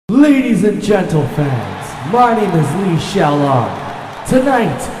Ladies and gentle fans, my name is Li Xiaolong.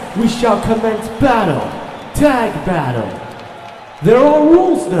 Tonight, we shall commence battle, tag battle. There are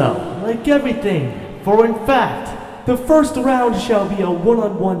rules though, like everything, for in fact, the first round shall be a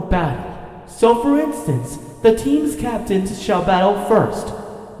one-on-one battle. So for instance, the team's captains shall battle first.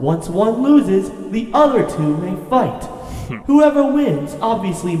 Once one loses, the other two may fight. Whoever wins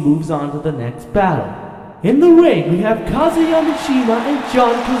obviously moves on to the next battle. In the ring, we have Kazuya Mishima and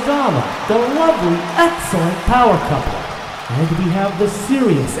John Kazama, the lovely, excellent power couple. And we have the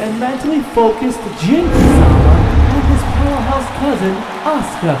serious and mentally focused Jin Kazama and his powerhouse cousin,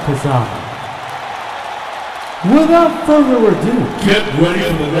 Asuka Kazama. Without further ado, get ready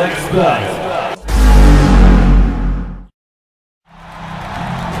for the next battle.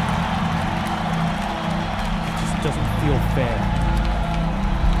 It just doesn't feel fair.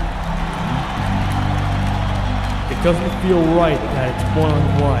 It doesn't feel right that it's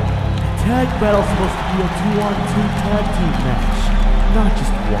one-on-one. Tag battle's supposed to be a two-on-two tag team match, not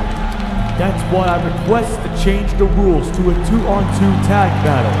just one. That's why I request to change the rules to a two-on-two tag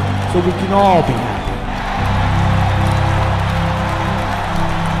battle, so we can all be happy.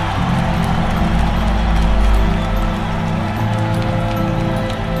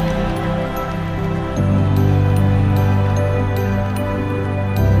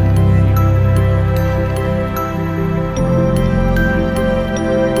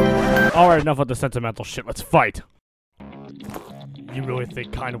 Alright, enough of the sentimental shit, let's fight! You really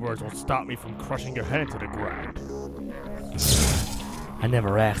think kind words will stop me from crushing your head into the ground? I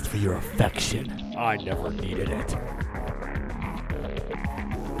never asked for your affection. I never needed it.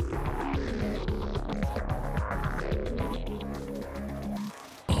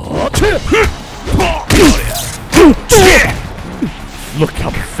 Look how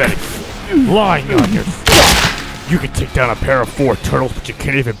pathetic you are, lying on your... You can take down a pair of 4 turtles, but you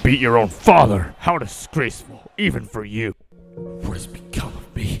can't even beat your own father. How disgraceful, even for you. What has become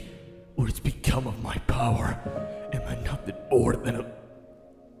of me? What has become of my power? Am I nothing more than a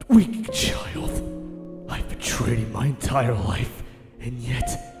weak child? I've betrayed him my entire life, and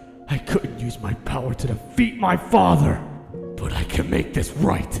yet I couldn't use my power to defeat my father. But I can make this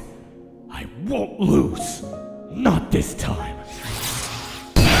right. I won't lose. Not this time.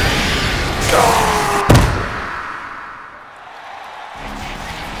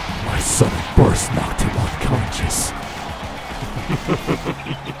 My sudden burst knocked him unconscious.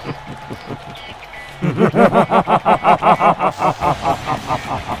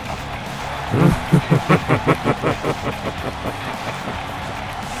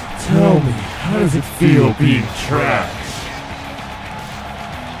 Tell me, how does it feel being trash?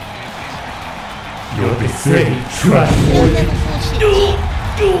 You're the same trash.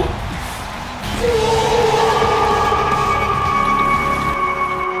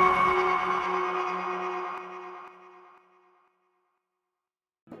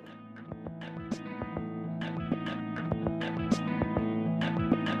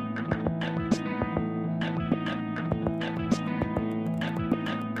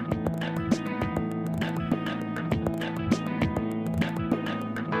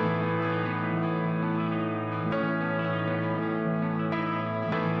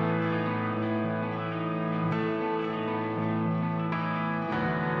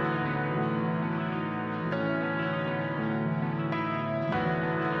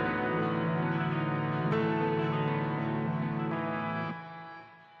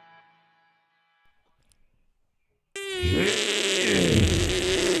 Yeah.